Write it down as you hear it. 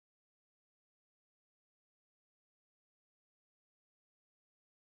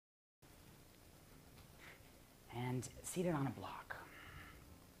and seated on a block.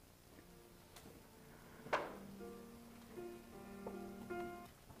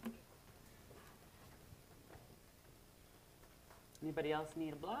 Anybody else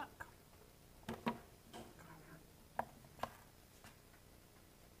need a block?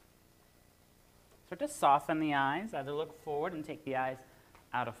 Start to soften the eyes. Either look forward and take the eyes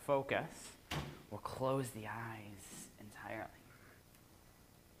out of focus, or close the eyes entirely.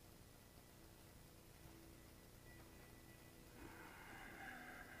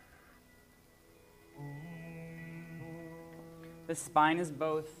 The spine is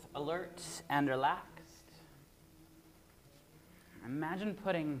both alert and relaxed. Imagine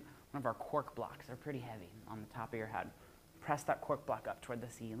putting one of our cork blocks, they're pretty heavy, on the top of your head. Press that cork block up toward the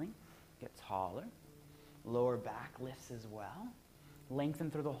ceiling. Get taller. Lower back lifts as well.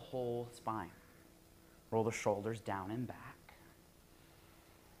 Lengthen through the whole spine. Roll the shoulders down and back.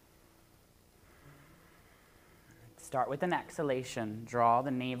 Start with an exhalation. Draw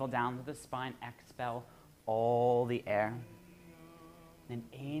the navel down to the spine. Expel all the air. Then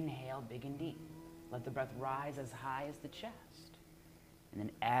inhale big and deep. Let the breath rise as high as the chest. And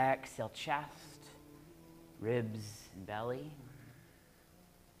then exhale, chest, ribs, and belly.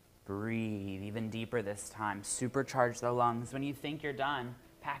 Breathe even deeper this time. Supercharge the lungs. When you think you're done,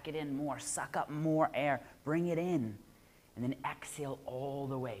 pack it in more. Suck up more air. Bring it in. And then exhale all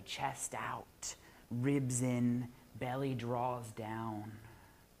the way. Chest out, ribs in, belly draws down.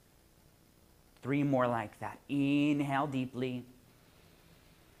 3 more like that. Inhale deeply.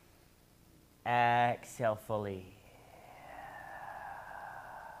 Exhale fully.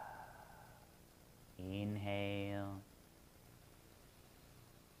 Inhale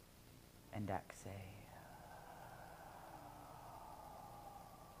and exhale.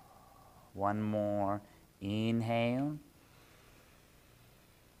 1 more. Inhale.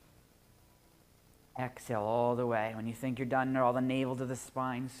 Exhale all the way. When you think you're done, draw the navel to the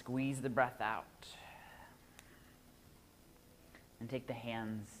spine. Squeeze the breath out. And take the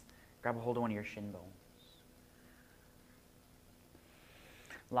hands. Grab a hold of one of your shin bones.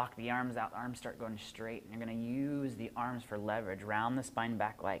 Lock the arms out. Arms start going straight. And you're going to use the arms for leverage. Round the spine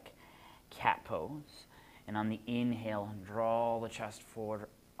back like cat pose. And on the inhale, draw the chest forward.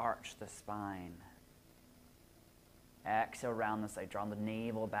 Arch the spine. Exhale, round the side. Draw the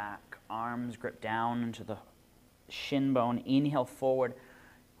navel back. Arms grip down into the shin bone. Inhale forward.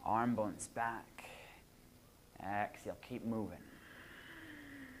 Arm bones back. Exhale. Keep moving.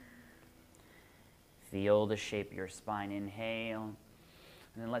 Feel the shape of your spine. Inhale.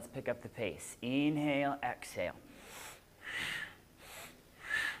 And then let's pick up the pace. Inhale, exhale.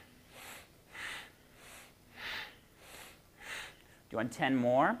 Do you want 10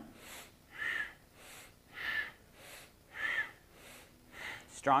 more?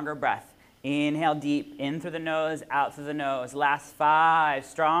 Stronger breath. Inhale deep, in through the nose, out through the nose. Last 5,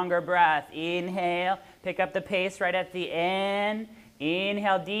 stronger breath. Inhale, pick up the pace right at the end.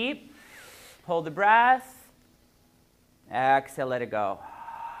 Inhale deep, hold the breath. Exhale, let it go.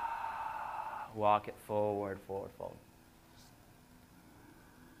 Walk it forward, forward, forward.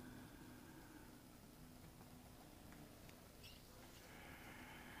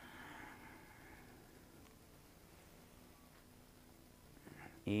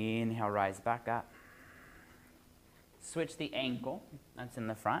 Inhale, rise back up. Switch the ankle, that's in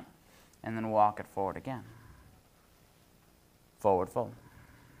the front, and then walk it forward again. Forward, fold.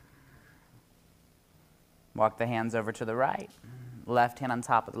 Walk the hands over to the right. Left hand on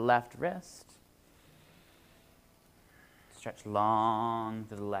top of the left wrist. Stretch long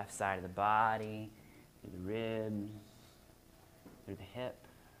through the left side of the body, through the ribs, through the hip.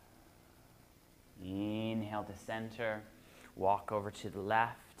 Inhale to center. Walk over to the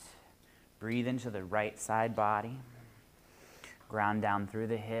left. Breathe into the right side body. Ground down through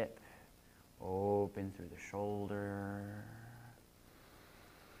the hip. Open through the shoulder.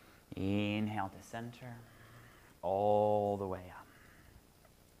 Inhale to center. All the way up.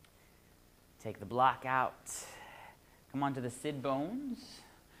 Take the block out. Come onto the sit bones.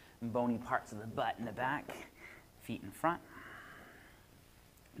 Bony parts of the butt in the back. Feet in front.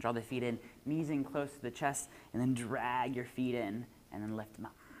 Draw the feet in, knees in close to the chest, and then drag your feet in, and then lift them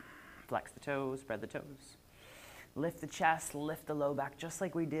up. Flex the toes, spread the toes. Lift the chest, lift the low back, just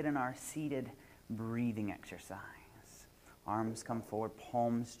like we did in our seated breathing exercise. Arms come forward,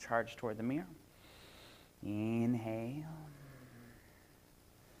 palms charge toward the mirror. Inhale.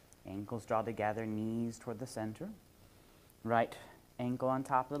 Ankles draw together, knees toward the center. Right ankle on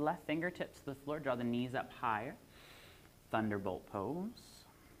top of the left, fingertips to the floor, draw the knees up higher. Thunderbolt pose.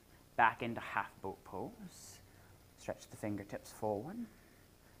 Back into half boat pose. Stretch the fingertips forward.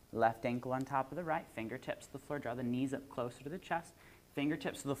 Left ankle on top of the right, fingertips to the floor, draw the knees up closer to the chest.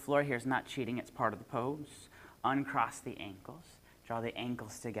 Fingertips to the floor here is not cheating, it's part of the pose. Uncross the ankles, draw the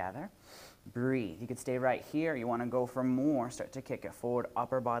ankles together. Breathe. You could stay right here. You want to go for more. Start to kick it forward.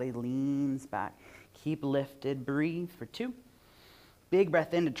 Upper body leans back. Keep lifted. Breathe for 2. Big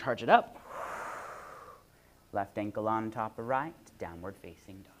breath in to charge it up. Left ankle on top of right. Downward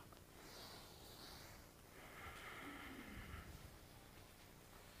facing dog.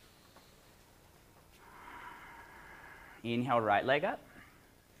 Inhale, right leg up.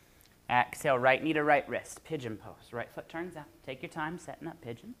 Exhale, right knee to right wrist. Pigeon pose. Right foot turns out. Take your time setting up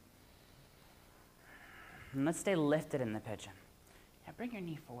pigeon. And let's stay lifted in the pigeon. Yeah, bring your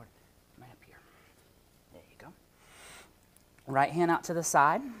knee forward, right up here. There you go. Right hand out to the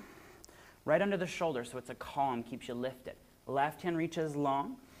side. Right under the shoulder so it's a column, keeps you lifted. Left hand reaches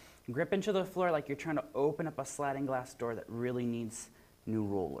long. Grip into the floor like you're trying to open up a sliding glass door that really needs new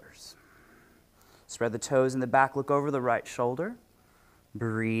rollers. Spread the toes in the back, look over the right shoulder.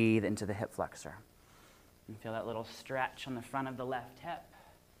 Breathe into the hip flexor. And feel that little stretch on the front of the left hip.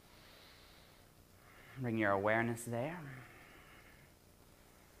 Bring your awareness there.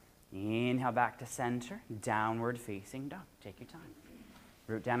 Inhale back to center, downward facing dog. Take your time.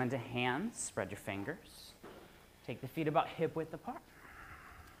 Root down into hands, spread your fingers. Take the feet about hip width apart.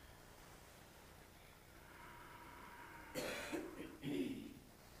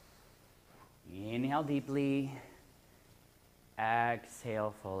 Inhale deeply.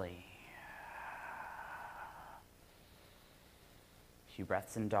 Exhale fully. A few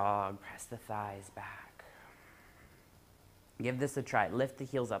breaths in dog. Press the thighs back. Give this a try. Lift the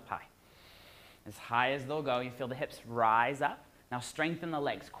heels up high. As high as they'll go. You feel the hips rise up. Now strengthen the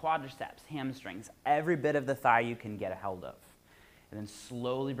legs, quadriceps, hamstrings, every bit of the thigh you can get a hold of. And then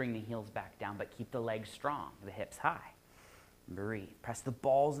slowly bring the heels back down, but keep the legs strong, the hips high. Breathe. Press the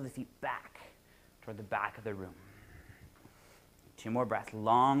balls of the feet back toward the back of the room. 2 more breaths.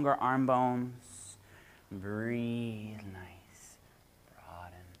 Longer arm bones. Breathe. Nice.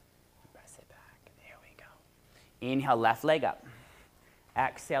 Broaden. Press it back. There we go. Inhale, left leg up.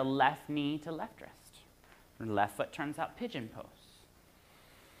 Exhale, left knee to left wrist. Left foot turns out, pigeon pose.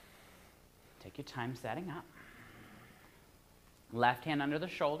 Take your time setting up. Left hand under the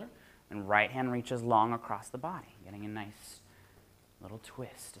shoulder, and right hand reaches long across the body, getting a nice little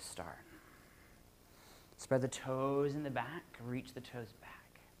twist to start. Spread the toes in the back, reach the toes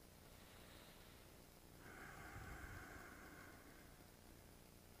back.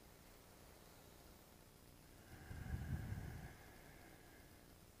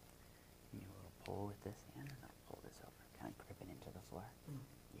 Give me a little pull with this hand, and I'll pull this over, kind of gripping into the floor.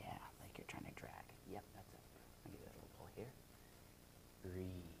 Yeah, like you're trying to drag. Yep, that's it. I'll give you a little pull here.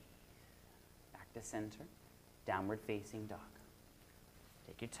 Breathe. Back to center. Downward facing dog.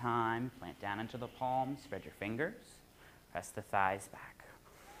 Take your time. Plant down into the palms. Spread your fingers. Press the thighs back.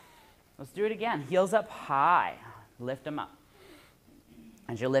 Let's do it again. Heels up high. Lift them up.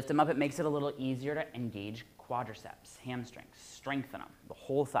 As you lift them up, it makes it a little easier to engage quadriceps, hamstrings. Strengthen them, the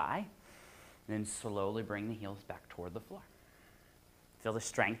whole thigh. And then slowly bring the heels back toward the floor. Feel the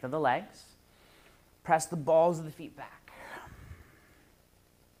strength of the legs. Press the balls of the feet back.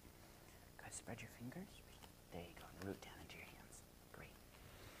 Good. Spread your fingers. There you go. And root down into your hands. Great.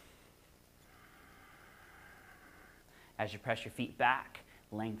 As you press your feet back,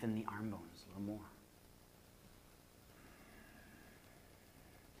 lengthen the arm bones a little more.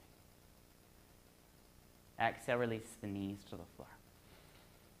 Exhale, release the knees to the floor.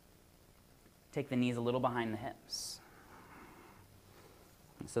 Take the knees a little behind the hips.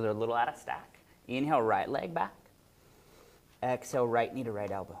 So they're a little out of stack. Inhale, right leg back. Exhale, right knee to right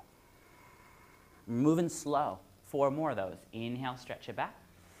elbow. Moving slow. 4 more of those. Inhale, stretch it back.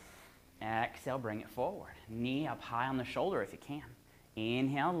 Exhale, bring it forward. Knee up high on the shoulder if you can.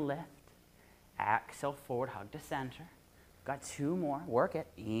 Inhale, lift. Exhale, forward, hug to center. Got 2 more. Work it.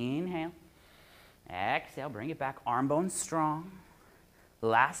 Inhale. Exhale, bring it back. Arm bones strong.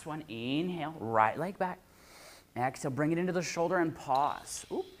 Last one. Inhale, right leg back. Exhale, bring it into the shoulder and pause.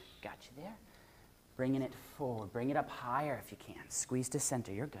 Oop, got you there. Bringing it forward. Bring it up higher if you can. Squeeze to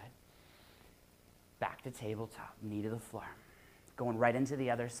center. You're good. Back to tabletop. Knee to the floor. Going right into the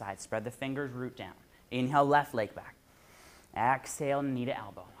other side. Spread the fingers, root down. Inhale, left leg back. Exhale, knee to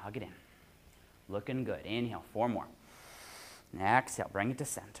elbow. Hug it in. Looking good. Inhale, 4 more. Exhale, bring it to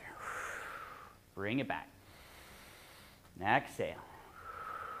center. Bring it back. Exhale.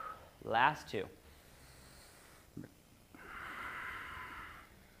 Last 2.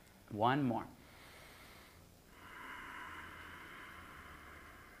 1 more.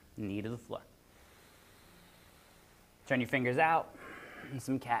 Knee to the floor. Turn your fingers out. And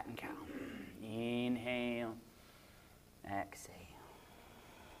some cat and cow. Inhale, exhale.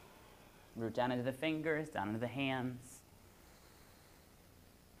 Root down into the fingers, down into the hands.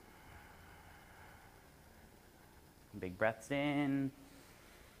 Big breaths in,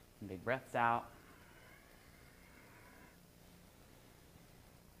 big breaths out.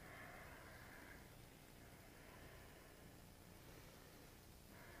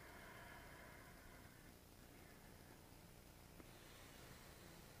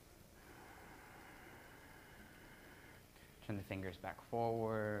 Turn the fingers back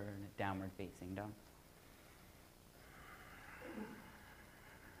forward, downward facing dog.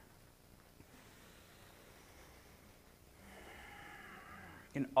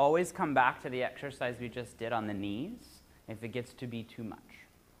 You can always come back to the exercise we just did on the knees if it gets to be too much.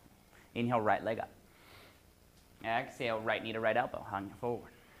 Inhale, right leg up. Exhale, right knee to right elbow, hung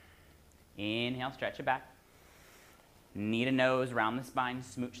forward. Inhale, stretch it back. Knee to nose, round the spine,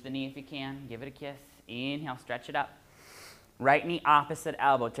 smooch the knee if you can, give it a kiss. Inhale, stretch it up. Right knee opposite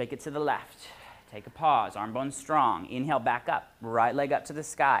elbow, take it to the left. Take a pause, arm bones strong. Inhale, back up, right leg up to the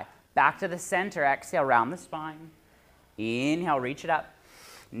sky. Back to the center, exhale, round the spine. Inhale, reach it up.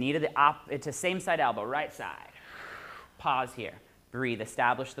 Knee to the same side elbow, right side. Pause here, breathe,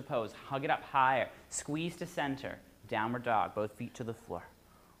 establish the pose, hug it up higher. Squeeze to center, downward dog, both feet to the floor.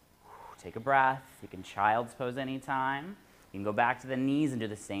 Take a breath, you can child's pose anytime. You can go back to the knees and do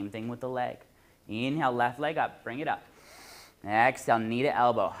the same thing with the leg. Inhale, left leg up, bring it up. Exhale, knee to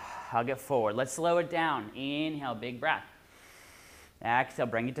elbow, hug it forward. Let's slow it down. Inhale, big breath. Exhale,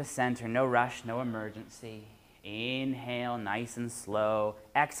 bring it to center. No rush, no emergency. Inhale, nice and slow.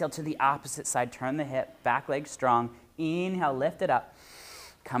 Exhale to the opposite side, turn the hip, back leg strong. Inhale, lift it up.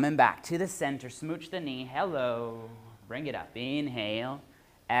 Coming back to the center, smooch the knee. Hello, bring it up. Inhale,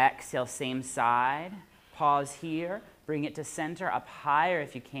 exhale, same side. Pause here, bring it to center, up higher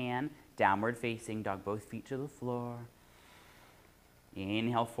if you can. Downward facing dog, both feet to the floor.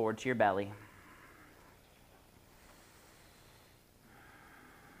 Inhale, forward to your belly.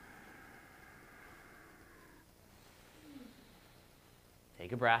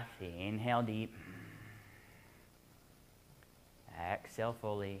 Take a breath. Inhale deep. Exhale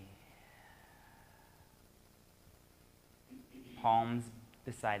fully. Palms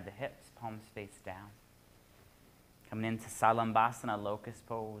beside the hips, palms face down. Coming into Salambhasana, locust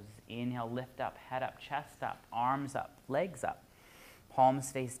pose. Inhale, lift up, head up, chest up, arms up, legs up.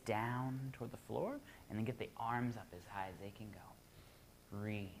 Palms face down toward the floor, and then get the arms up as high as they can go.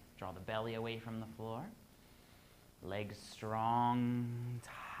 Breathe. Draw the belly away from the floor. Legs strong,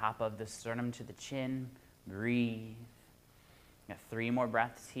 top of the sternum to the chin. Breathe. Got 3 more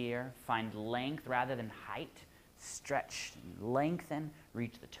breaths here. Find length rather than height. Stretch, lengthen,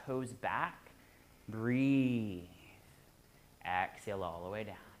 reach the toes back. Breathe. Exhale all the way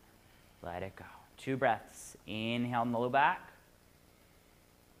down. Let it go. 2 breaths. Inhale in the low back.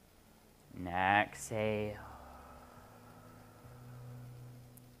 And exhale.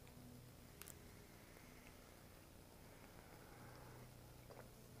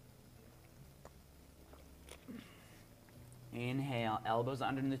 Inhale, elbows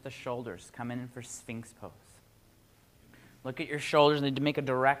underneath the shoulders. Come in for Sphinx pose. Look at your shoulders. Need to make a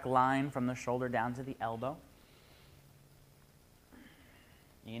direct line from the shoulder down to the elbow.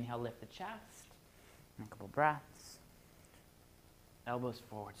 Inhale, lift the chest. And a couple breaths. Elbows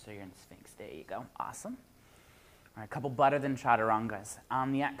forward so you're in Sphinx. There you go. Awesome. All right, a couple butter than chaturangas.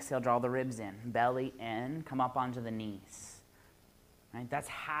 On the exhale, draw the ribs in. Belly in. Come up onto the knees. All right, that's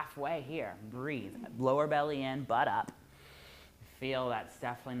halfway here. Breathe. Lower belly in, butt up. Feel that's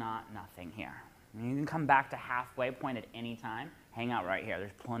definitely not nothing here. You can come back to halfway point at any time. Hang out right here.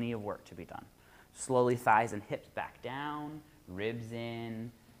 There's plenty of work to be done. Slowly thighs and hips back down, ribs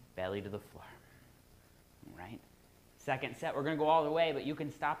in, belly to the floor. All right. Second set, we're going to go all the way, but you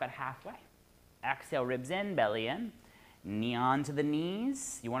can stop at halfway. Exhale, ribs in, belly in. Knee onto the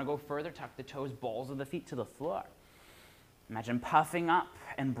knees. You want to go further, tuck the toes, balls of the feet to the floor. Imagine puffing up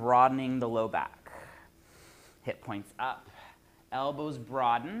and broadening the low back. Hip points up. Elbows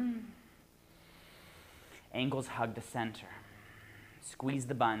broaden. Ankles hug the center. Squeeze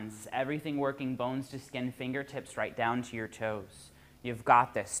the buns. Everything working, bones to skin, fingertips right down to your toes. You've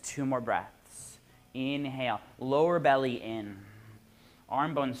got this. 2 more breaths. Inhale. Lower belly in.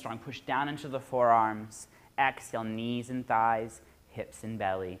 Arm bones strong. Push down into the forearms. Exhale. Knees and thighs. Hips and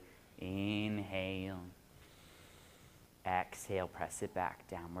belly. Inhale. Exhale. Press it back.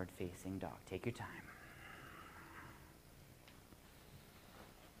 Downward facing dog. Take your time.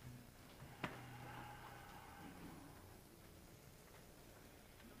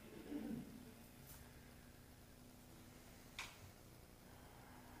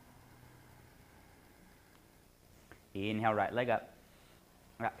 Inhale, right leg up.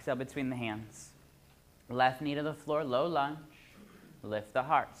 Exhale between the hands. Left knee to the floor, low lunge. Lift the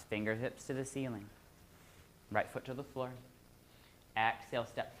hearts, fingertips to the ceiling. Right foot to the floor. Exhale,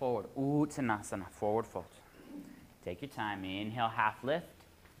 step forward. Uttanasana, forward fold. Take your time. Inhale, half lift.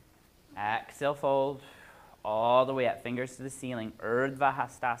 Exhale, fold. All the way up, fingers to the ceiling. Urdhva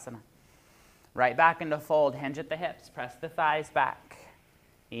Hastasana. Right back into fold, hinge at the hips. Press the thighs back.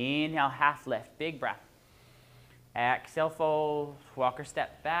 Inhale, half lift, big breath. Exhale, fold. Walk or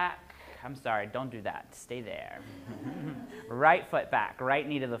step back. I'm sorry, don't do that. Stay there. Right foot back, right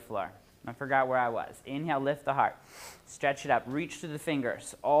knee to the floor. I forgot where I was. Inhale, lift the heart. Stretch it up, reach through the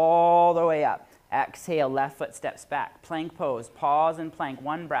fingers, all the way up. Exhale, left foot steps back. Plank pose, pause and plank,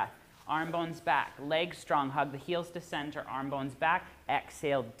 one breath. Arm bones back, legs strong, hug the heels to center, arm bones back.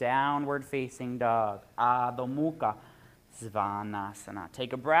 Exhale, downward facing dog. Adho Mukha Svanasana.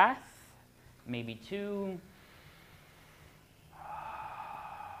 Take a breath, maybe two.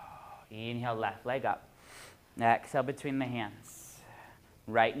 Inhale, left leg up. Exhale between the hands.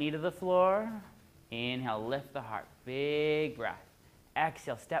 Right knee to the floor. Inhale, lift the heart. Big breath.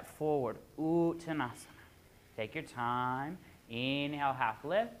 Exhale, step forward. Uttanasana. Take your time. Inhale, half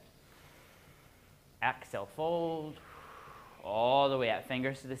lift. Exhale, fold. All the way up.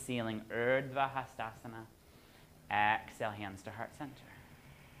 Fingers to the ceiling. Urdhva Hastasana. Exhale, hands to heart center.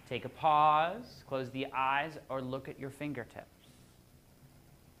 Take a pause. Close the eyes or look at your fingertips.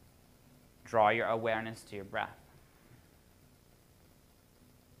 Draw your awareness to your breath.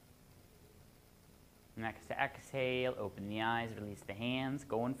 Next to exhale, open the eyes, release the hands,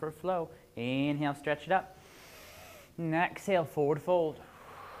 going for flow. Inhale, stretch it up. And exhale, forward fold.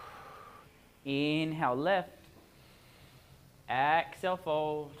 Inhale, lift. Exhale,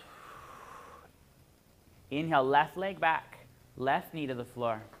 fold. Inhale, left leg back, left knee to the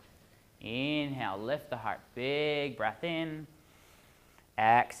floor. Inhale, lift the heart, big breath in.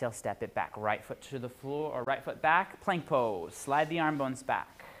 Exhale, step it back, right foot to the floor or right foot back, plank pose. Slide the arm bones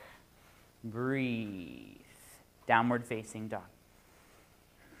back. Breathe. Downward facing dog.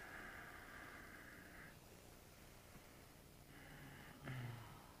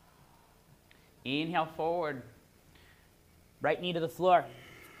 Inhale forward. Right knee to the floor.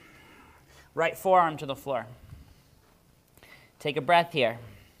 Right forearm to the floor. Take a breath here.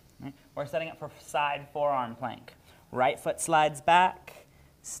 We're setting up for side forearm plank. Right foot slides back.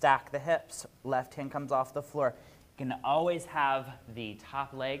 Stack the hips. Left hand comes off the floor. You can always have the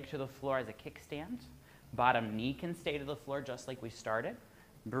top leg to the floor as a kickstand. Bottom knee can stay to the floor just like we started.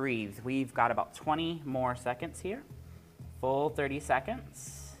 Breathe. We've got about 20 more seconds here. Full 30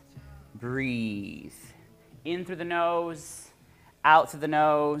 seconds. Breathe. In through the nose, out through the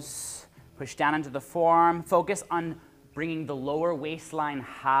nose. Push down into the forearm. Focus on bringing the lower waistline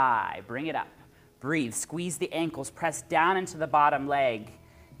high. Bring it up. Breathe. Squeeze the ankles. Press down into the bottom leg.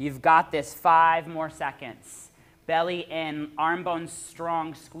 You've got this. 5 more seconds. Belly in, arm bones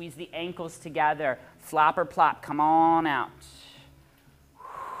strong. Squeeze the ankles together. Flop or plop. Come on out.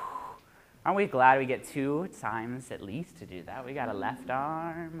 Aren't we glad we get 2 times at least to do that? We got a left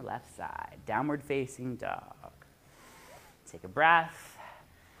arm, left side. Downward facing dog. Take a breath.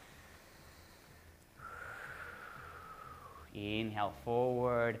 Inhale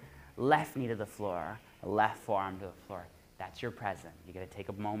forward. Left knee to the floor. Left forearm to the floor. That's your present. You got to take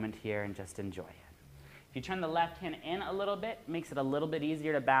a moment here and just enjoy it. If you turn the left hand in a little bit, it makes it a little bit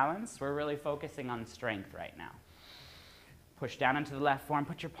easier to balance. We're really focusing on strength right now. Push down into the left forearm.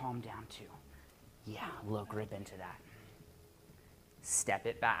 Put your palm down too. Yeah, a little grip into that. Step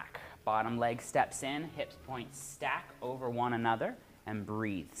it back. Bottom leg steps in. Hips point stack over one another. And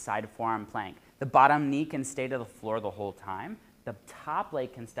breathe. Side forearm plank. The bottom knee can stay to the floor the whole time. The top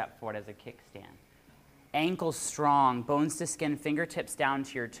leg can step forward as a kickstand. Ankles strong. Bones to skin. Fingertips down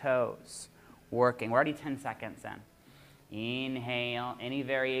to your toes. Working. We're already 10 seconds in. Inhale. Any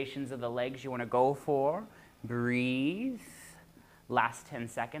variations of the legs you want to go for. Breathe. Last 10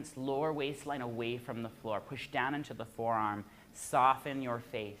 seconds. Lower waistline away from the floor. Push down into the forearm. Soften your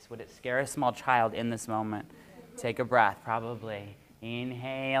face. Would it scare a small child in this moment? Take a breath, probably.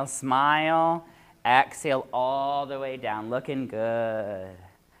 Inhale. Smile. Exhale all the way down. Looking good.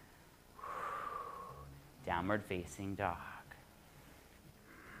 Downward facing dog.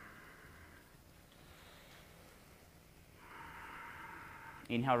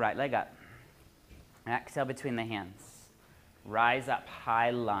 Inhale, right leg up. Exhale between the hands. Rise up,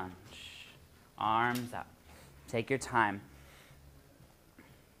 high lunge. Arms up. Take your time.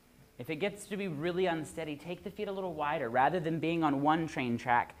 If it gets to be really unsteady, take the feet a little wider. Rather than being on one train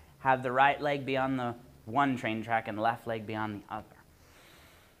track, have the right leg be on the one train track and the left leg be on the other.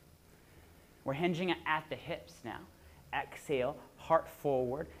 We're hinging at the hips now. Exhale, heart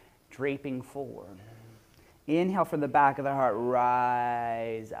forward, draping forward. Inhale from the back of the heart,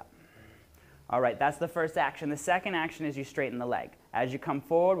 rise up. All right, that's the first action. The second action is you straighten the leg. As you come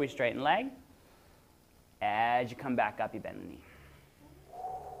forward, we straighten leg. As you come back up, you bend the knee.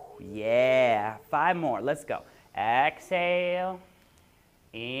 Yeah, 5 more. Let's go. Exhale.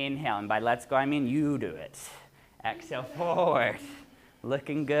 Inhale. And by let's go, I mean you do it. Exhale forward.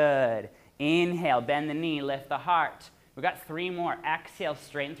 Looking good. Inhale, bend the knee, lift the heart. We've got 3 more. Exhale,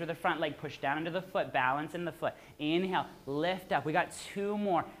 straighten through the front leg, push down into the foot, balance in the foot. Inhale, lift up. We got 2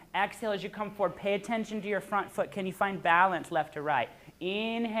 more. Exhale as you come forward. Pay attention to your front foot. Can you find balance left to right?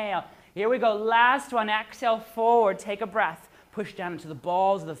 Inhale. Here we go. Last one. Exhale forward. Take a breath. Push down into the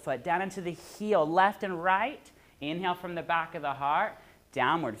balls of the foot, down into the heel, left and right. Inhale from the back of the heart.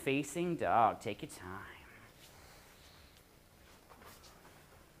 Downward facing dog. Take your time.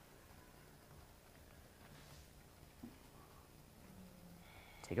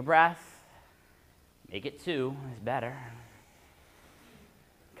 Take a breath. Make it 2. It's better.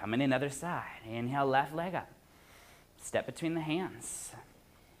 Coming in other side. Inhale, left leg up. Step between the hands.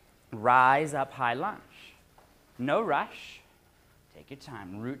 Rise up, high lunge. No rush. Take your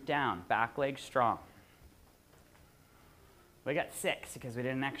time. Root down. Back leg strong. We got 6 because we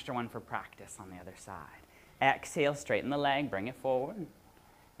did an extra one for practice on the other side. Exhale, straighten the leg, bring it forward.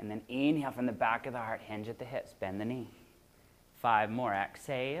 And then inhale from the back of the heart, hinge at the hips, bend the knee. 5 more.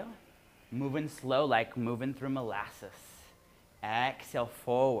 Exhale. Moving slow like moving through molasses. Exhale,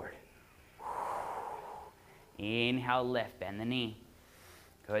 forward. Inhale, lift, bend the knee.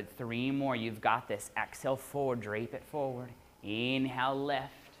 Good. 3 more. You've got this. Exhale, forward, drape it forward. Inhale, lift.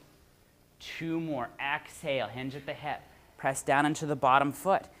 2 more. Exhale, hinge at the hip. Press down into the bottom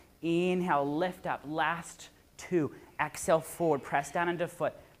foot. Inhale, lift up. Last 2. Exhale, forward. Press down into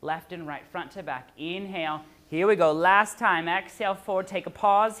foot. Left and right, front to back. Inhale. Here we go. Last time. Exhale, forward. Take a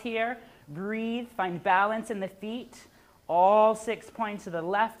pause here. Breathe. Find balance in the feet. All 6 points of the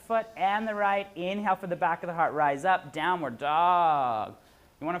left foot and the right. Inhale for the back of the heart. Rise up. Downward dog.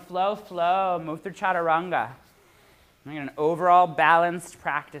 You want to flow? Flow. Move through chaturanga. We're going to an overall balanced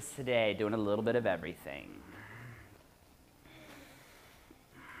practice today, doing a little bit of everything.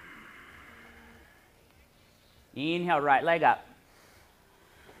 Inhale, right leg up.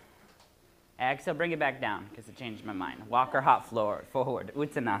 Exhale, bring it back down because it changed my mind. Walk or hop forward,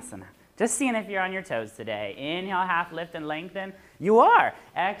 Uttanasana. Just seeing if you're on your toes today. Inhale, half lift and lengthen. You are.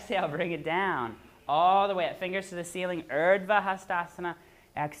 Exhale, bring it down. All the way up, fingers to the ceiling, Urdhva Hastasana.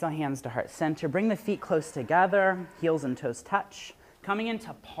 Exhale, hands to heart center. Bring the feet close together, heels and toes touch. Coming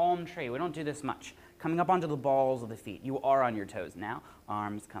into palm tree. We don't do this much. Coming up onto the balls of the feet. You are on your toes now.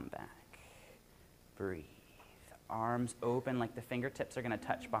 Arms come back. Breathe. Arms open like the fingertips are going to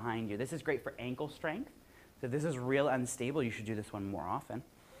touch behind you. This is great for ankle strength. So if this is real unstable, you should do this one more often.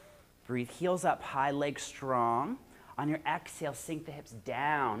 Breathe. Heels up high, legs strong. On your exhale, sink the hips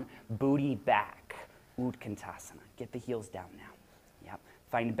down, booty back. Utkantasana. Get the heels down now. Yep.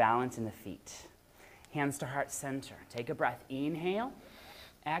 Find balance in the feet. Hands to heart center. Take a breath. Inhale.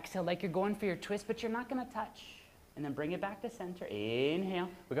 Exhale like you're going for your twist, but you're not going to touch. And then bring it back to center. Inhale.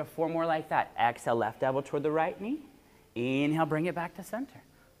 We got 4 more like that. Exhale, left elbow toward the right knee. Inhale, bring it back to center.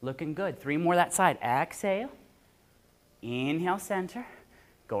 Looking good. 3 more that side. Exhale. Inhale, center.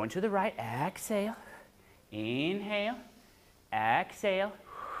 Going to the right. Exhale. Inhale. Exhale.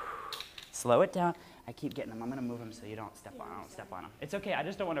 Slow it down. I keep getting them. I'm going to move them so you don't step on them. It's okay. I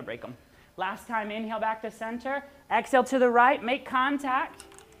just don't want to break them. Last time, inhale back to center. Exhale to the right. Make contact.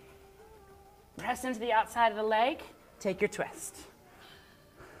 Press into the outside of the leg. Take your twist.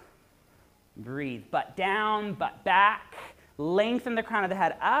 Breathe. Butt down, butt back. Lengthen the crown of the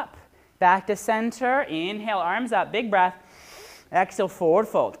head up. Back to center. Inhale, arms up. Big breath. Exhale, forward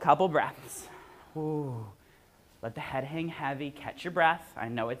fold. Couple breaths. Ooh. Let the head hang heavy. Catch your breath. I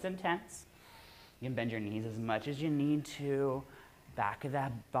know it's intense. You can bend your knees as much as you need to. Back of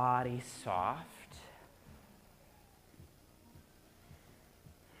that body soft.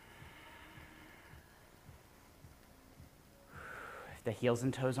 If the heels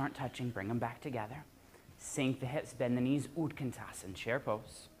and toes aren't touching, bring them back together. Sink the hips, bend the knees, Utkantasana, chair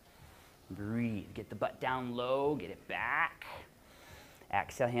pose. Breathe. Get the butt down low, get it back.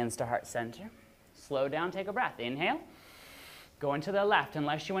 Exhale, hands to heart center. Slow down, take a breath. Inhale. Going to the left.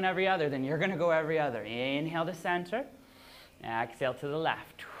 Unless you went every other, then you're going to go every other. Inhale to center. Exhale to the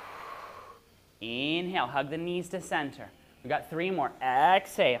left. Inhale, hug the knees to center. We got 3 more.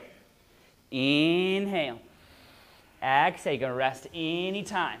 Exhale. Inhale. Exhale, you're going to rest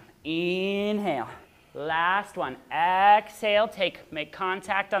anytime. Inhale. Last one. Exhale, make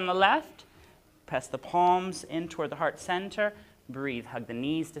contact on the left. Press the palms in toward the heart center. Breathe. Hug the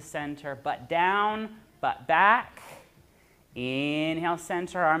knees to center. Butt down, butt back. Inhale,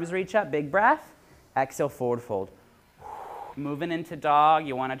 center, arms reach up, big breath. Exhale, forward fold. Moving into dog.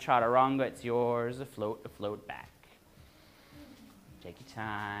 You want to chaturanga, it's yours. To float back. Take your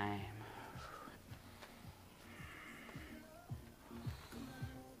time.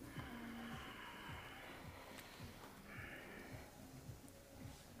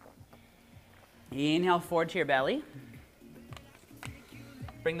 Inhale forward to your belly.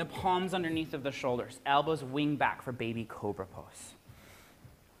 Bring the palms underneath of the shoulders. Elbows wing back for baby cobra pose.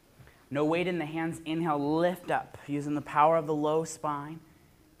 No weight in the hands. Inhale, lift up using the power of the low spine.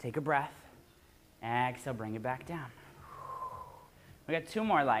 Take a breath. Exhale, bring it back down. We got 2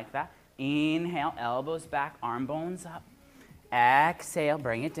 more like that. Inhale, elbows back, arm bones up. Exhale,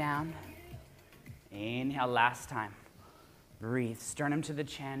 bring it down. Inhale, last time. Breathe, sternum to the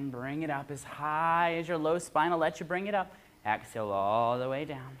chin, bring it up as high as your low spine will let you bring it up. Exhale all the way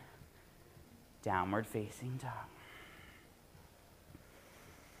down. Downward facing dog.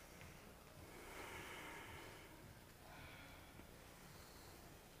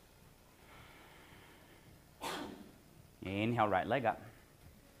 Inhale, right leg up.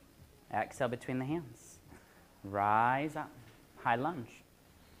 Exhale between the hands. Rise up, high lunge.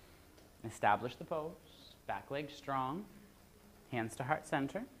 Establish the pose, back leg strong. Hands to heart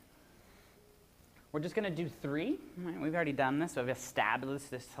center. We're just going to do 3. Right? We've already done this. So we've established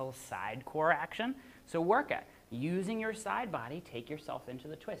this whole side core action. So work it. Using your side body, take yourself into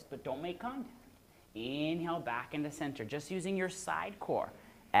the twist, but don't make contact. Inhale back into center, just using your side core.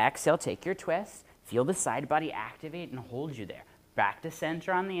 Exhale, take your twist. Feel the side body activate and hold you there. Back to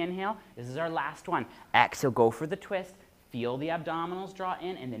center on the inhale. This is our last one. Exhale, go for the twist. Feel the abdominals draw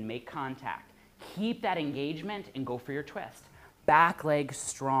in and then make contact. Keep that engagement and go for your twist. Back leg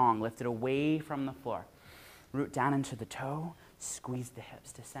strong, lift it away from the floor. Root down into the toe, squeeze the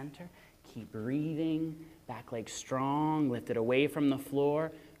hips to center. Keep breathing, back leg strong, lift it away from the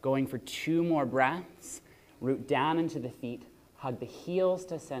floor. Going for 2 more breaths. Root down into the feet, hug the heels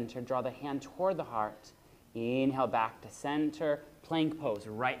to center, draw the hand toward the heart. Inhale back to center, plank pose,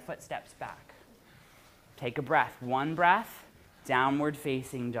 right foot steps back. Take a breath, 1 breath, downward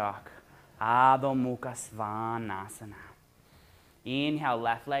facing dog. Adho Mukha Svanasana. Inhale,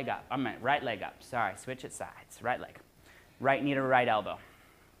 left leg up. Right leg up. Sorry, switch it sides. Right leg. Right knee to right elbow.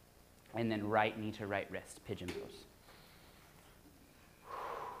 And then right knee to right wrist. Pigeon pose.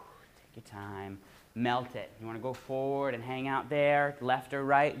 Take your time. Melt it. You want to go forward and hang out there. Left or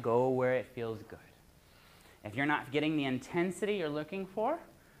right, go where it feels good. If you're not getting the intensity you're looking for,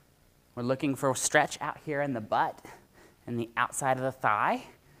 we're looking for stretch out here in the butt and the outside of the thigh.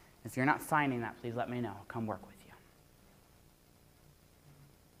 If you're not finding that, please let me know. I'll come work with you.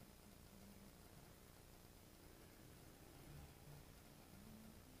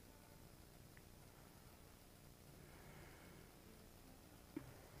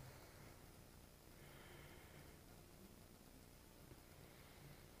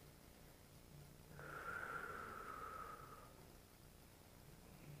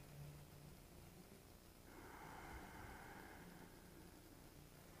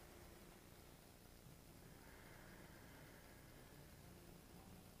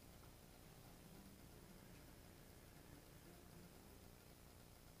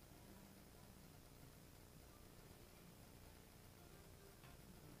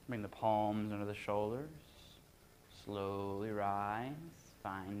 Bring the palms under the shoulders. Slowly rise.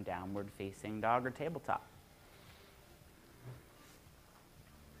 Find downward facing dog or tabletop.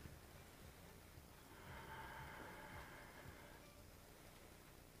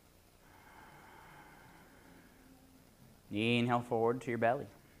 Inhale forward to your belly.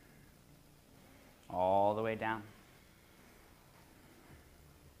 All the way down.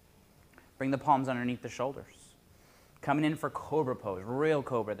 Bring the palms underneath the shoulders. Coming in for cobra pose, real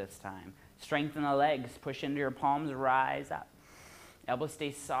cobra this time. Strengthen the legs, push into your palms, rise up. Elbows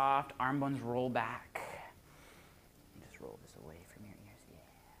stay soft, arm bones roll back. Just roll this away from your ears,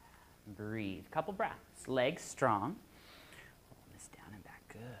 yeah. Breathe, couple breaths, legs strong. Roll this down and back,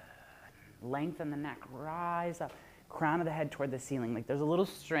 good. Lengthen the neck, rise up. Crown of the head toward the ceiling, like there's a little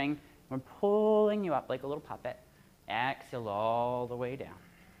string. We're pulling you up like a little puppet. Exhale all the way down.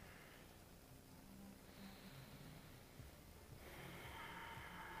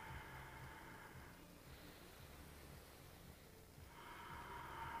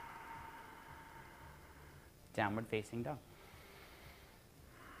 Downward facing dog.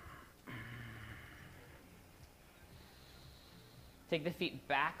 Take the feet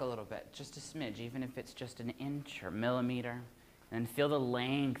back a little bit, just a smidge, even if it's just an inch or millimeter. And then feel the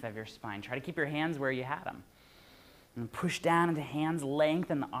length of your spine. Try to keep your hands where you had them. And push down into hands,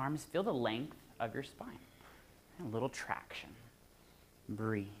 lengthen the arms. Feel the length of your spine. A little traction.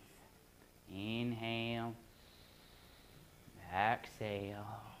 Breathe. Inhale. Exhale.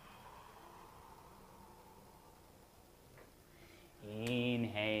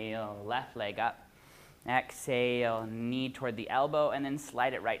 Inhale, left leg up. Exhale, knee toward the elbow, and then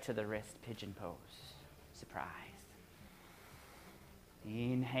slide it right to the wrist, pigeon pose. Surprise.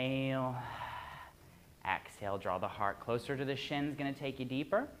 Inhale. Exhale, draw the heart closer to the shins, gonna take you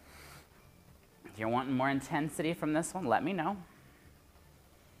deeper. If you're wanting more intensity from this one, let me know.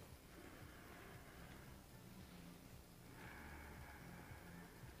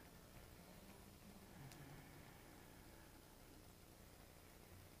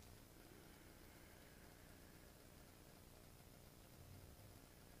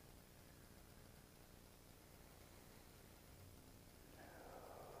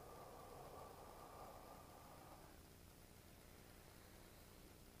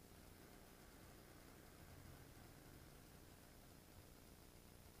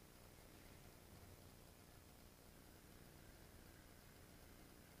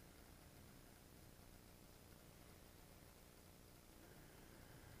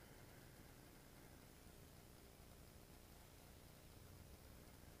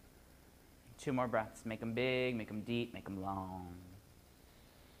 Two more breaths. Make them big, make them deep, make them long.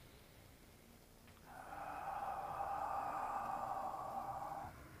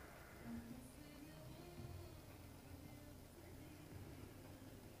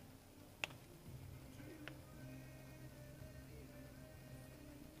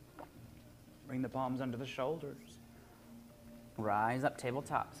 Bring the palms under the shoulders. Rise up,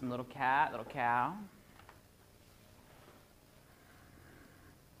 tabletop. Some little cat, little cow.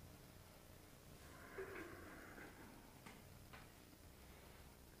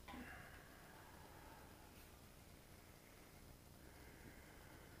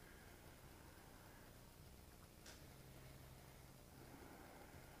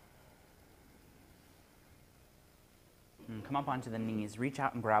 Come up onto the knees. Reach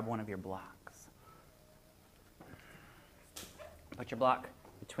out and grab one of your blocks. Put your block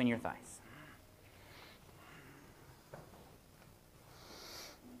between your thighs.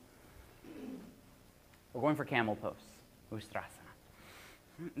 We're going for camel pose, Ustrasana.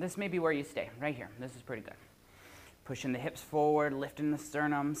 This may be where you stay, right here. This is pretty good. Pushing the hips forward, lifting the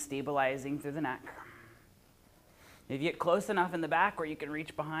sternum, stabilizing through the neck. If you get close enough in the back where you can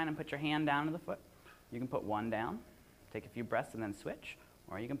reach behind and put your hand down to the foot, you can put one down. Take a few breaths and then switch,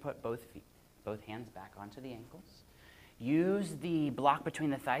 or you can put both hands back onto the ankles. Use the block between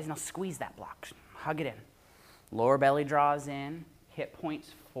the thighs. Now squeeze that block. Hug it in. Lower belly draws in. Hip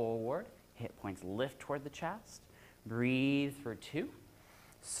points forward. Hip points lift toward the chest. Breathe for 2.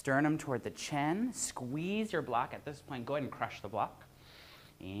 Sternum toward the chin. Squeeze your block. At this point, go ahead and crush the block.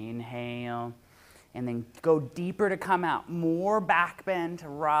 Inhale. And then go deeper to come out. More back bend to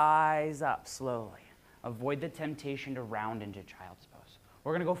rise up slowly. Avoid the temptation to round into child's pose.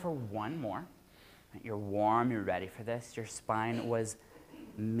 We're going to go for one more. You're warm, you're ready for this. Your spine was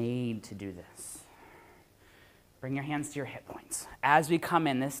made to do this. Bring your hands to your hip points. As we come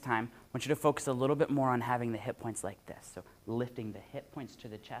in this time, I want you to focus a little bit more on having the hip points like this. So lifting the hip points to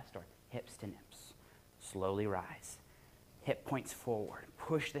the chest or hips to nips. Slowly rise. Hip points forward.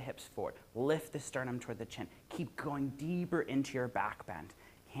 Push the hips forward. Lift the sternum toward the chin. Keep going deeper into your back bend.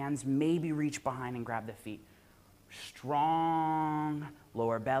 Hands maybe reach behind and grab the feet. Strong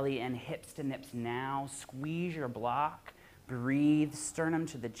lower belly and hips to nips now. Squeeze your block. Breathe, sternum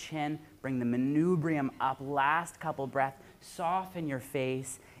to the chin. Bring the manubrium up. Last couple breaths. Soften your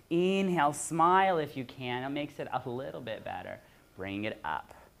face. Inhale, smile if you can. It makes it a little bit better. Bring it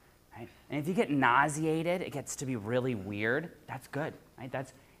up. Right? And if you get nauseated, it gets to be really weird. That's good. Right?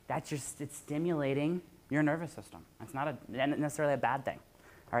 That's just, it's stimulating your nervous system. That's not necessarily a bad thing.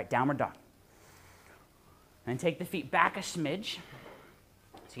 All right, downward dog. And take the feet back a smidge.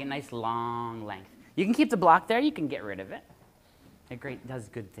 So you get a nice long length. You can keep the block there. You can get rid of it. It does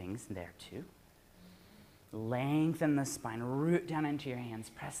good things there too. Lengthen the spine. Root down into your hands.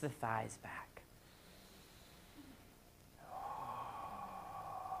 Press the thighs back.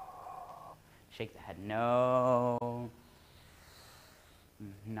 Shake the head no.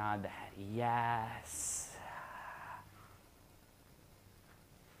 Nod the head yes.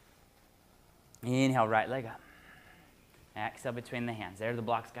 Inhale, right leg up. Exhale between the hands. There, the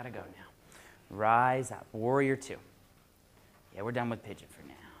block's got to go now. Rise up. Warrior 2. Yeah, we're done with pigeon for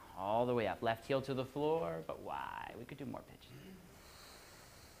now. All the way up. Left heel to the floor, but why? We could do more pigeon.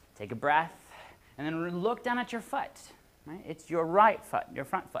 Take a breath, and then look down at your foot. right? It's your right foot, your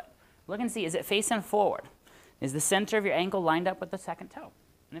front foot. Look and see, is it facing forward? Is the center of your ankle lined up with the second toe?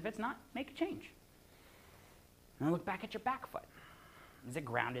 And if it's not, make a change. And look back at your back foot. Is it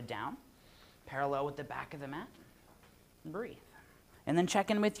grounded down, parallel with the back of the mat? Breathe. And then check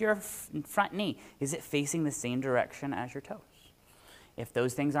in with your front knee. Is it facing the same direction as your toes? If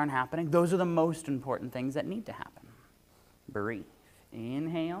those things aren't happening, those are the most important things that need to happen. Breathe.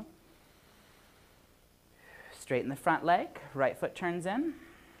 Inhale. Straighten the front leg. Right foot turns in.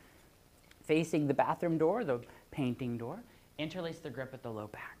 Facing the bathroom door, the painting door. Interlace the grip at the low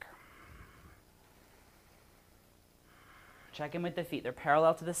back. Check in with the feet. They're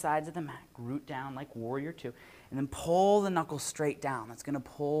parallel to the sides of the mat. Root down like warrior two. And then pull the knuckles straight down. That's going to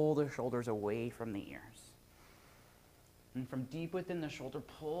pull the shoulders away from the ears. And from deep within the shoulder,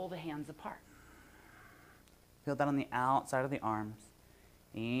 pull the hands apart. Feel that on the outside of the arms.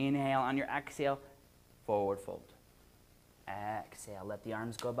 Inhale. On your exhale, forward fold. Exhale. Let the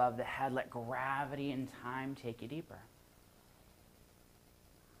arms go above the head. Let gravity and time take you deeper.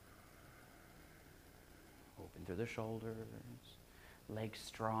 Open through the shoulders. Legs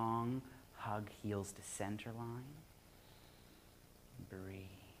strong. Hug heels to center line. Breathe.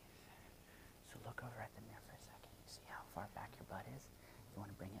 So look over at the mirror for a second. You see how far back your butt is? You want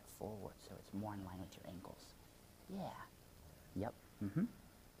to bring it forward so it's more in line with your ankles. Yeah. Yep.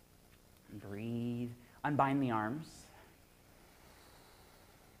 Breathe. Unbind the arms.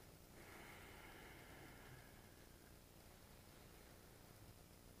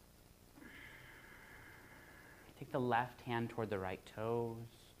 Take the left hand toward the right toes.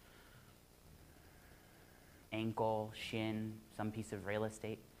 Ankle, shin, some piece of real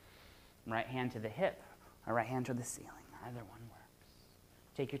estate. Right hand to the hip, or right hand to the ceiling. Either one works.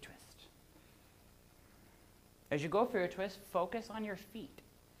 Take your twist. As you go for your twist, focus on your feet.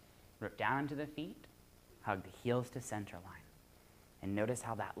 Root down into the feet. Hug the heels to center line. And notice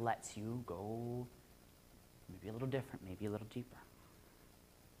how that lets you go maybe a little different, maybe a little deeper.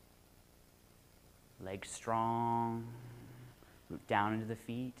 Legs strong. Root down into the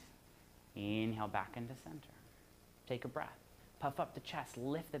feet. Inhale back into center. Take a breath. Puff up the chest,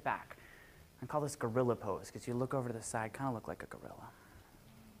 lift the back. I call this gorilla pose because you look over to the side, kind of look like a gorilla.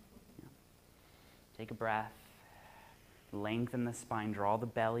 Yeah. Take a breath. Lengthen the spine, draw the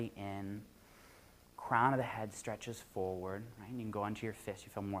belly in. Crown of the head stretches forward. Right? And you can go onto your fist,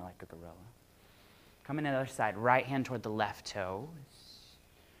 you feel more like a gorilla. Come in the other side, right hand toward the left toe.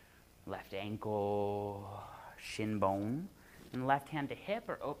 Left ankle, shin bone. And left hand to hip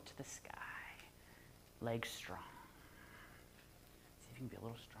or up to the sky. Legs strong. See if you can be a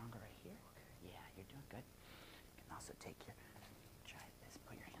little stronger right here. Yeah, you're doing good. You can also take your, try this,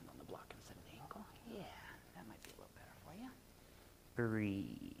 put your hand on the block instead of the ankle. Yeah, that might be a little better for you.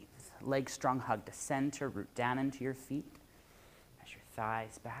 Breathe. Legs strong, hug to center, root down into your feet. Press your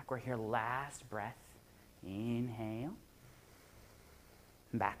thighs back. We're here, last breath. Inhale.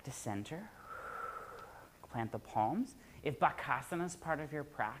 Back to center. Plant the palms. If Bakasana is part of your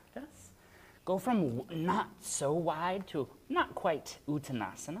practice, go from not so wide to not quite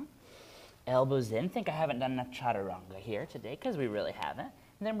Uttanasana. Elbows in. Think I haven't done enough chaturanga here today because we really haven't.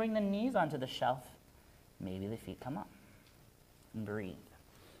 And then bring the knees onto the shelf. Maybe the feet come up. And breathe.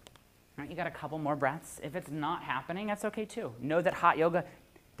 All right, you got a couple more breaths. If it's not happening, that's okay too. Know that hot yoga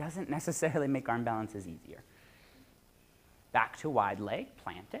doesn't necessarily make arm balances easier. Back to wide leg,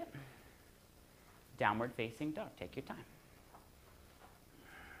 plant it. Downward facing dog, take your time.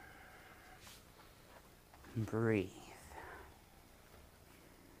 Breathe.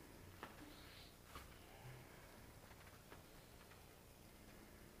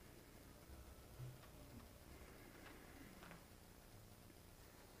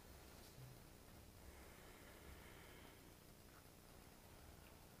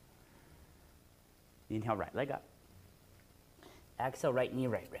 Inhale, right leg up. Exhale, right knee,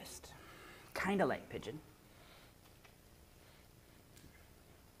 right wrist. Kind of like pigeon.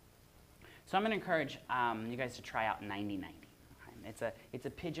 So I'm going to encourage you guys to try out 90-90. It's a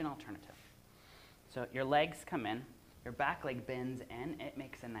pigeon alternative. So your legs come in, your back leg bends in, it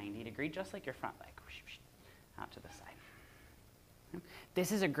makes a 90-degree, just like your front leg, out to the side.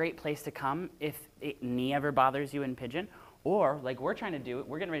 This is a great place to come if knee ever bothers you in pigeon, or like we're trying to do,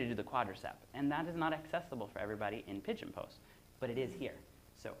 we're getting ready to do the quadricep, and that is not accessible for everybody in pigeon pose, but it is here.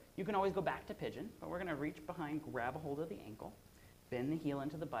 So you can always go back to pigeon, but we're going to reach behind, grab a hold of the ankle, bend the heel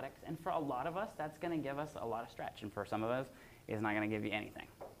into the buttocks, and for a lot of us, that's going to give us a lot of stretch, and for some of us, it's not going to give you anything.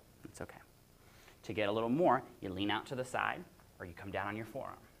 It's okay. To get a little more, you lean out to the side, or you come down on your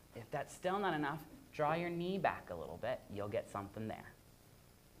forearm. If that's still not enough, draw your knee back a little bit. You'll get something there.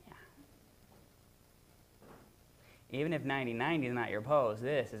 Yeah. Even if 90-90 is not your pose,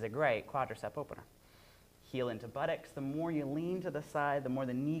 this is a great quadricep opener. Heel into buttocks. The more you lean to the side, the more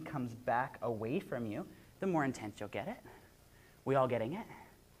the knee comes back away from you, the more intense you'll get it. We all getting it?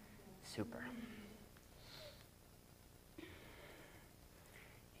 Super.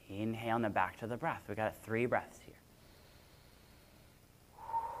 Inhale and then back to the breath. We got 3 breaths here.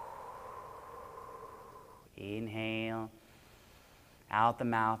 Inhale. Out the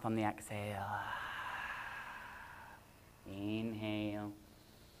mouth on the exhale. Inhale.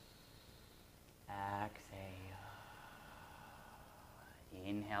 Exhale.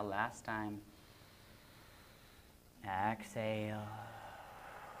 Inhale last time. Exhale.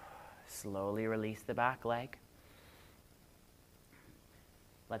 Slowly release the back leg.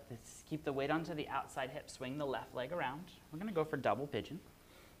 Let this, keep the weight onto the outside hip. Swing the left leg around. We're going to go for double pigeon.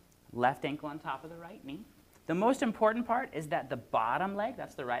 Left ankle on top of the right knee. The most important part is that the bottom leg,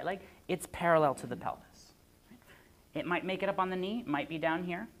 that's the right leg, it's parallel to the pelvis. It might make it up on the knee, might be down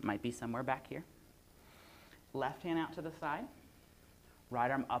here, might be somewhere back here. Left hand out to the side,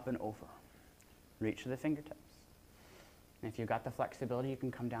 right arm up and over. Reach to the fingertips. And if you've got the flexibility, you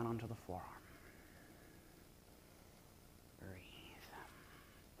can come down onto the forearm. Breathe.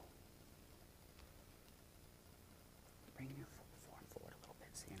 Bring your forearm forward a little bit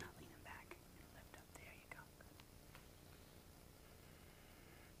so you're not leaning back. Lift up, there you go.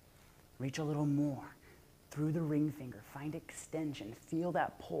 Reach a little more through the ring finger. Find extension. Feel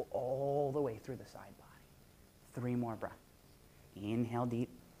that pull all the way through the side body. 3 more breaths. Inhale deep.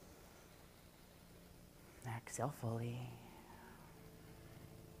 Exhale fully.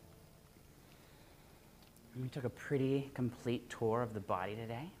 And we took a pretty complete tour of the body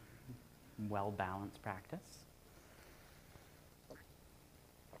today. Well-balanced practice.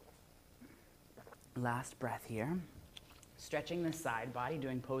 Last breath here. Stretching the side body,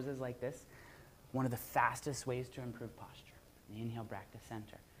 doing poses like this. One of the fastest ways to improve posture. Inhale back to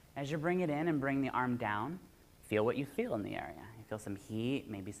center. As you bring it in and bring the arm down, feel what you feel in the area. You feel some heat,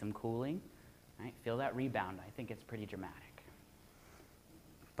 maybe some cooling. Right? Feel that rebound. I think it's pretty dramatic.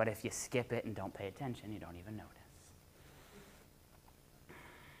 But if you skip it and don't pay attention, you don't even notice.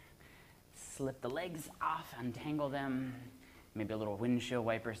 Slip the legs off, untangle them. Maybe a little windshield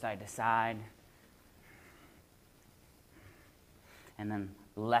wiper side to side. And then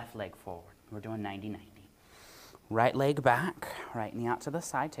left leg forward. We're doing 90-90. Right leg back, right knee out to the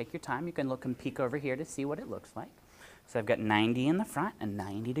side. Take your time. You can look and peek over here to see what it looks like. So I've got 90 in the front and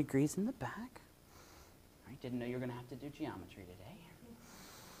 90 degrees in the back. Right, didn't know you were going to have to do geometry today.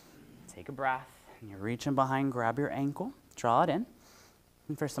 Take a breath. And you're reaching behind, grab your ankle, draw it in.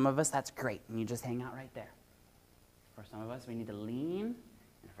 And for some of us, that's great. And you just hang out right there. For some of us, we need to lean.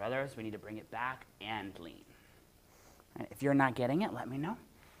 And for others, we need to bring it back and lean. Right, if you're not getting it, let me know.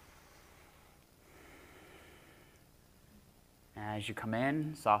 As you come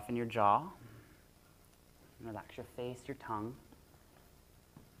in, soften your jaw. Relax your face, your tongue.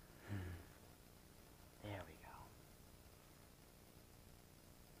 There we go.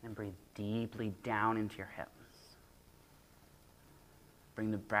 And breathe deeply down into your hips.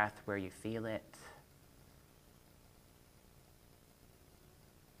 Bring the breath where you feel it.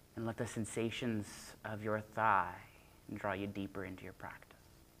 And let the sensations of your thigh draw you deeper into your practice.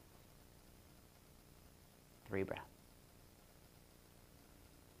 3 breaths.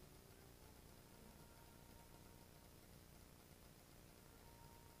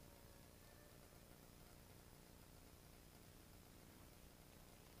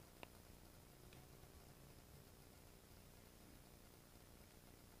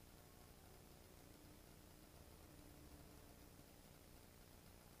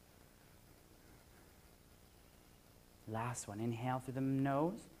 Last one. Inhale through the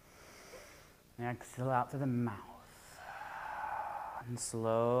nose. And exhale out through the mouth. And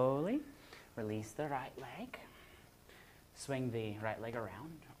slowly release the right leg. Swing the right leg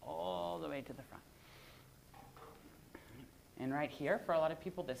around all the way to the front. And right here, for a lot of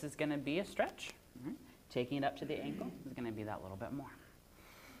people, this is going to be a stretch. Taking it up to the ankle is going to be that little bit more.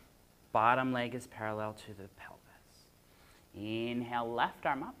 Bottom leg is parallel to the pelvis. Inhale, left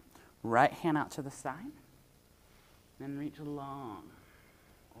arm up. Right hand out to the side. Then reach long,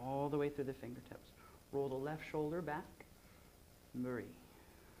 all the way through the fingertips. Roll the left shoulder back. Breathe.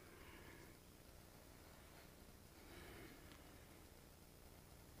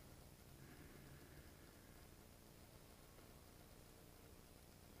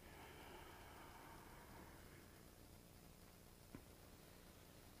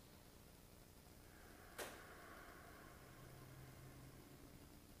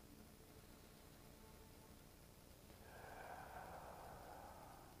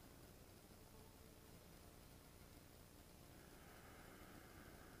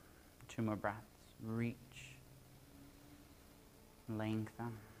 2 more breaths. Reach.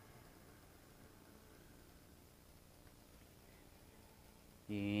 Lengthen.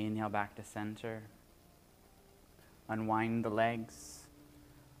 Inhale back to center. Unwind the legs.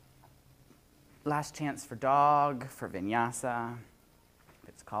 Last chance for dog, for vinyasa, if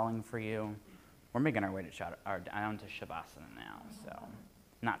it's calling for you. We're making our way to down to Shavasana now, so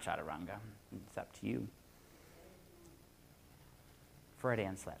not Chaturanga. It's up to you.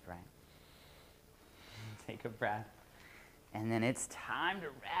 Freudian slip, right? Take a breath. And then it's time to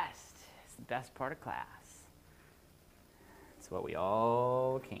rest. It's the best part of class. It's what we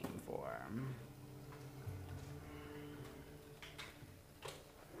all came for.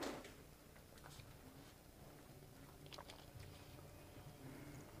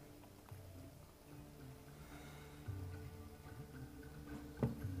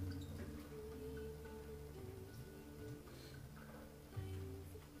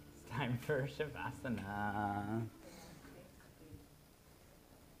 It's time for Shavasana.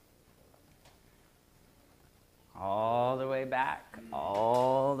 All the way back,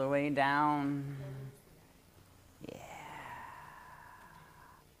 all the way down. Yeah.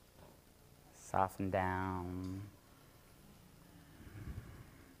 Soften down.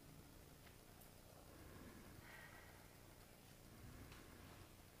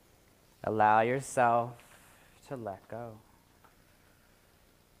 Allow yourself to let go.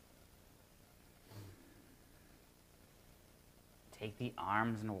 Take the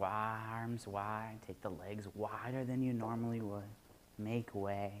arms wide. Take the legs wider than you normally would. Make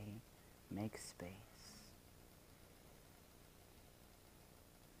way. Make space.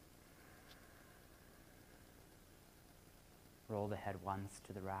 Roll the head once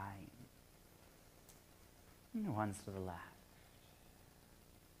to the right and once to the left.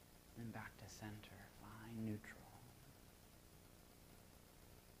 And back to center. Find neutral.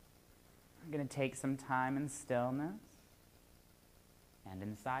 I'm going to take some time in stillness. And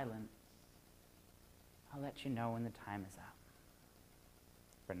in silence. I'll let you know when the time is up.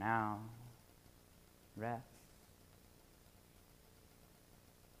 For now, rest,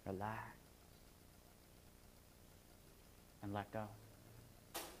 relax, and let go.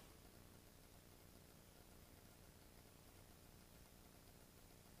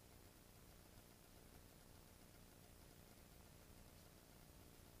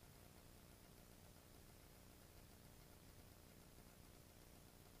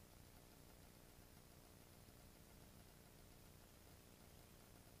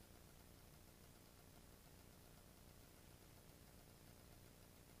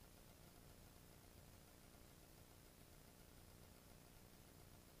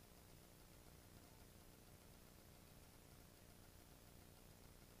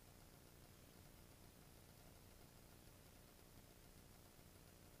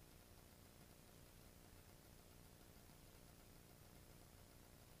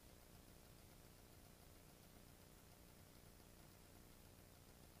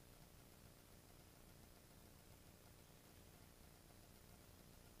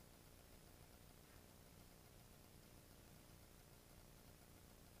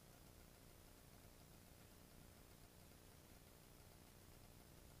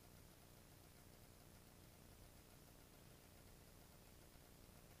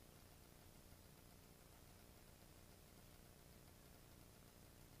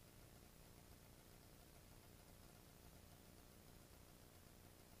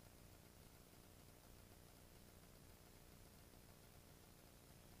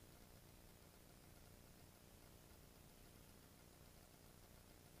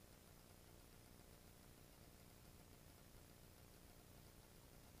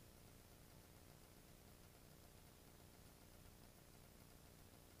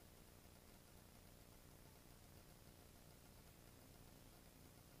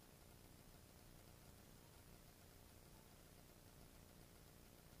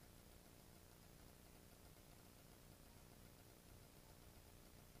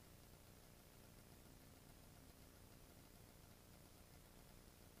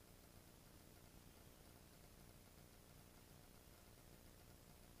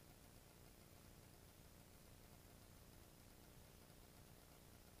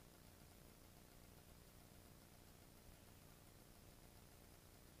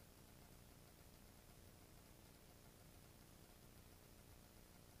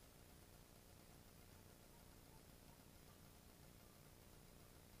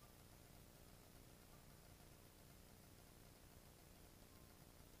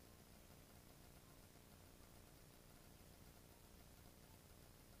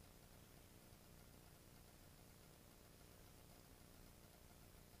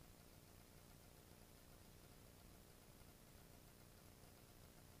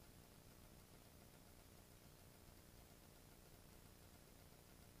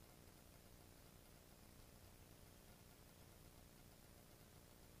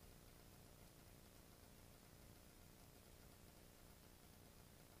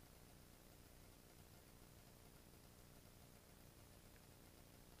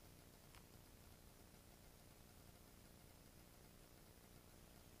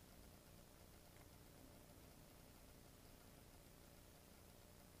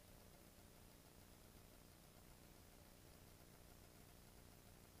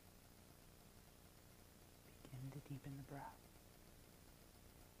 Deepen the breath.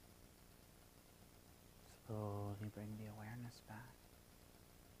 Slowly bring the awareness back.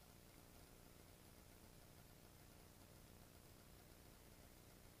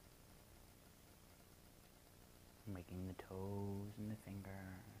 Making the toes and the fingers.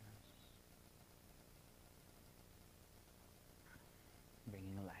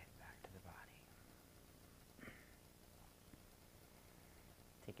 Bringing life back to the body.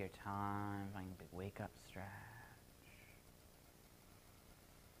 Take your time, find a big wake up stretch.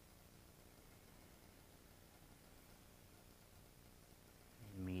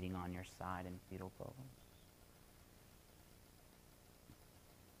 Meeting on your side in fetal pose.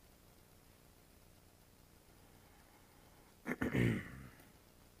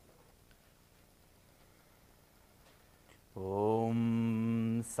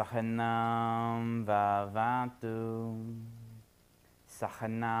 Om Sahanam Vavatu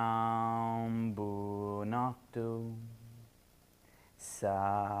Sahanam Bhunaktu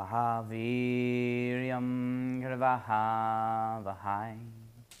Sahaviryam Krvahavahai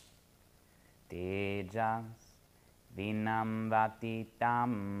Tejas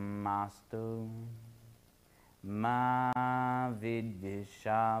Vinamvatitam Mastu Ma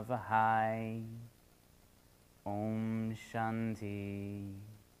Vidvishavahai. Om Shanti,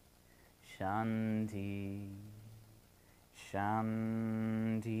 Shanti,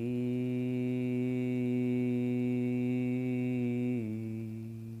 Shanti.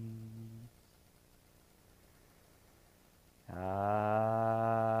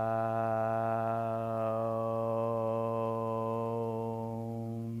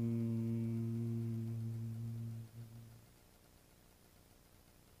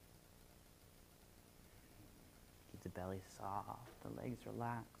 The belly soft, the legs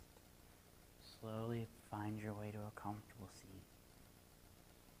relaxed. Slowly find your way to a comfortable seat.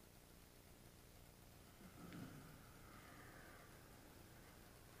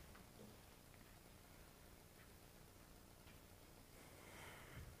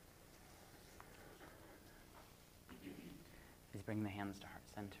 Please bring the hands to heart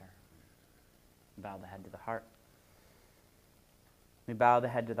center. Bow the head to the heart. We bow the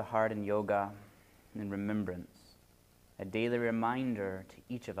head to the heart in yoga, in remembrance. A daily reminder to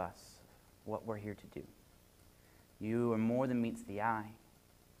each of us what we're here to do. You are more than meets the eye,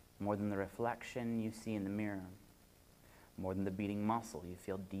 more than the reflection you see in the mirror, more than the beating muscle you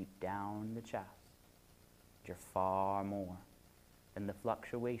feel deep down in the chest. You're far more than the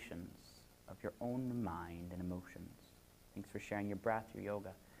fluctuations of your own mind and emotions. Thanks for sharing your breath, your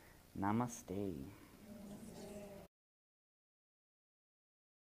yoga. Namaste.